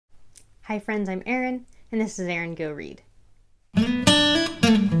Hi friends, I'm Erin, and this is Erin Go Read.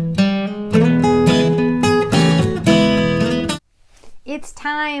 It's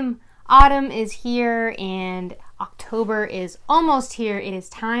time! Autumn is here and October is almost here. It is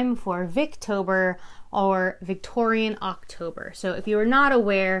time for Victober, or Victorian October. So if you are not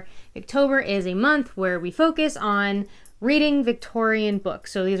aware, Victober is a month where we focus on reading Victorian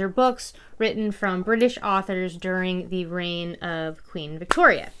books. So these are books written from British authors during the reign of Queen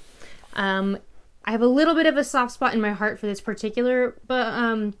Victoria. I have a little bit of a soft spot in my heart for this particular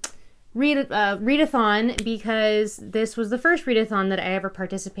readathon because this was the first readathon that I ever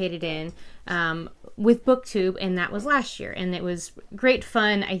participated in with BookTube, and that was last year, and it was great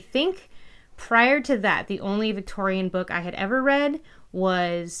fun. I think prior to that, the only Victorian book I had ever read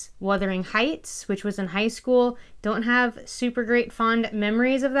was Wuthering, which was in high school. Don't have super great fond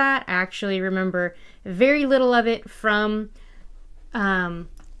memories of that. I actually remember very little of it from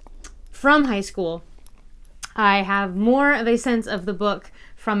high school. I have more of a sense of the book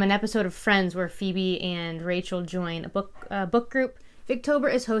from an episode of Friends where Phoebe and Rachel join a book group.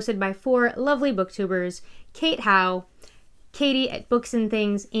 Victober is hosted by 4 lovely booktubers: Kate Howe, Katie at Books and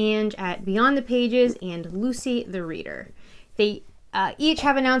Things, Ange at Beyond the Pages, and Lucy the Reader. They each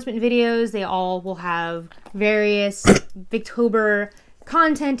have announcement videos. They all will have various Victober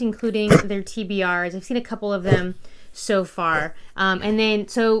content, including their TBRs. I've seen a couple of them so far.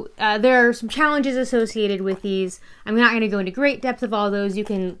 There are some challenges associated with these. I'm not going to go into great depth of all those. You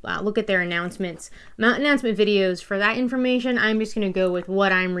can look at their announcement videos for that information. I'm just going to go with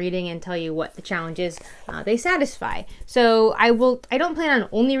what I'm reading and tell you what the challenges they satisfy. So I don't plan on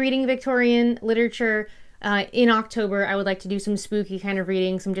only reading Victorian literature in October. I would like to do some spooky kind of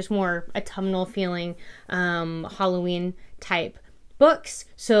reading, some just more autumnal feeling Halloween type books.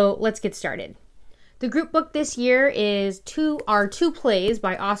 So let's get started. The group book this year is two plays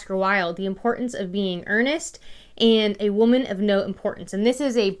by Oscar Wilde, The Importance of Being Earnest and A Woman of No Importance. And this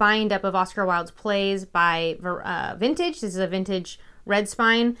is a bind-up of Oscar Wilde's plays by Vintage. This is a Vintage Red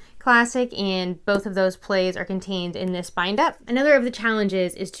Spine classic, and both of those plays are contained in this bind-up. Another of the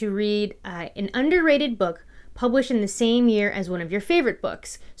challenges is to read an underrated book published in the same year as one of your favorite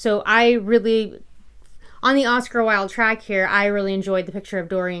books. So on the Oscar Wilde track here, I really enjoyed The Picture of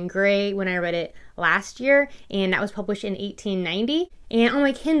Dorian Gray when I read it last year, and that was published in 1890. And on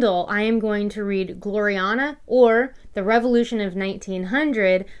my Kindle, I am going to read Goriania, or The Revolution of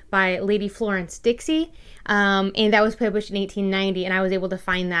 1900 by Lady Florence Dixie, and that was published in 1890, and I was able to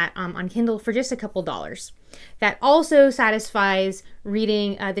find that on Kindle for just a couple dollars. That also satisfies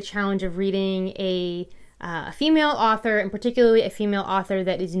reading the challenge of reading a female author, and particularly a female author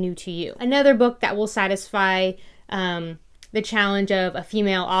that is new to you. Another book that will satisfy the challenge of a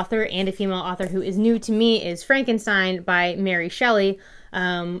female author and a female author who is new to me is Frankenstein by Mary Shelley.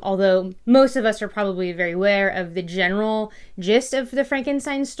 Although most of us are probably very aware of the general gist of the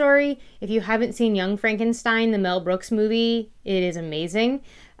Frankenstein story. If you haven't seen Young Frankenstein, the Mel Brooks movie, it is amazing.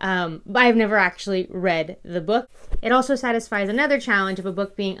 But I've never actually read the book. It also satisfies another challenge of a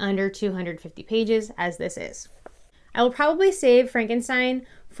book being under 250 pages, as this is. I will probably save Frankenstein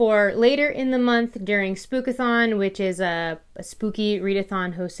for later in the month during Spookathon, which is a spooky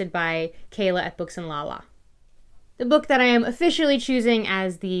readathon hosted by Kayla at Books and Lala. The book that I am officially choosing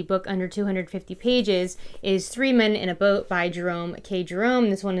as the book under 250 pages is 3 Men in a Boat by Jerome.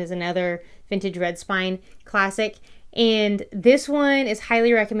 This one is another Vintage Red Spine classic. And this one is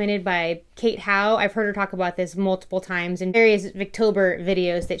highly recommended by Kate Howe. I've heard her talk about this multiple times in various Victober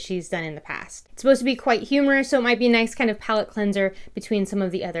videos that she's done in the past. It's supposed to be quite humorous, so it might be a nice kind of palate cleanser between some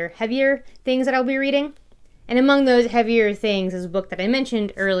of the other heavier things that I'll be reading. And among those heavier things is a book that I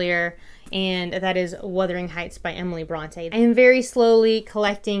mentioned earlier, and that is Wuthering by Emily Bronte. I am very slowly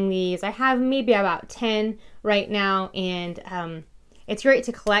collecting these. I have maybe about 10 right now, and it's great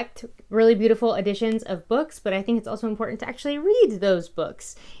to collect really beautiful editions of books, but I think it's also important to actually read those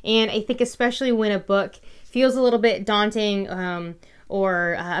books. And I think especially when a book feels a little bit daunting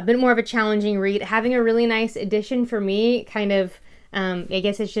or a bit more of a challenging read, having a really nice edition for me kind of, I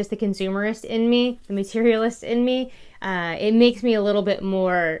guess it's just the consumerist in me, the materialist in me, it makes me a little bit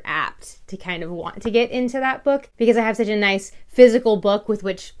more apt to kind of want to get into that book because I have such a nice physical book with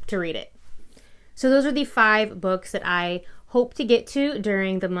which to read it. So those are the 5 books that I hope to get to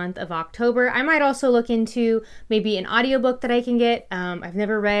during the month of October. I might also look into maybe an audiobook that I can get. I've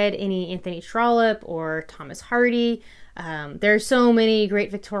never read any Anthony Trollope or Thomas Hardy. There are so many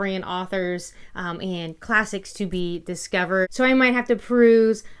great Victorian authors and classics to be discovered. So I might have to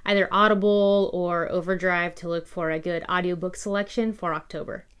peruse either Audible or Overdrive to look for a good audiobook selection for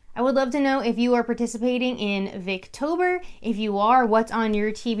October. I would love to know if you are participating in Victober. If you are, what's on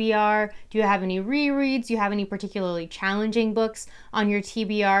your TBR? Do you have any rereads? Do you have any particularly challenging books on your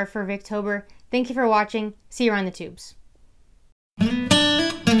TBR for Victober? Thank you for watching. See you around the tubes.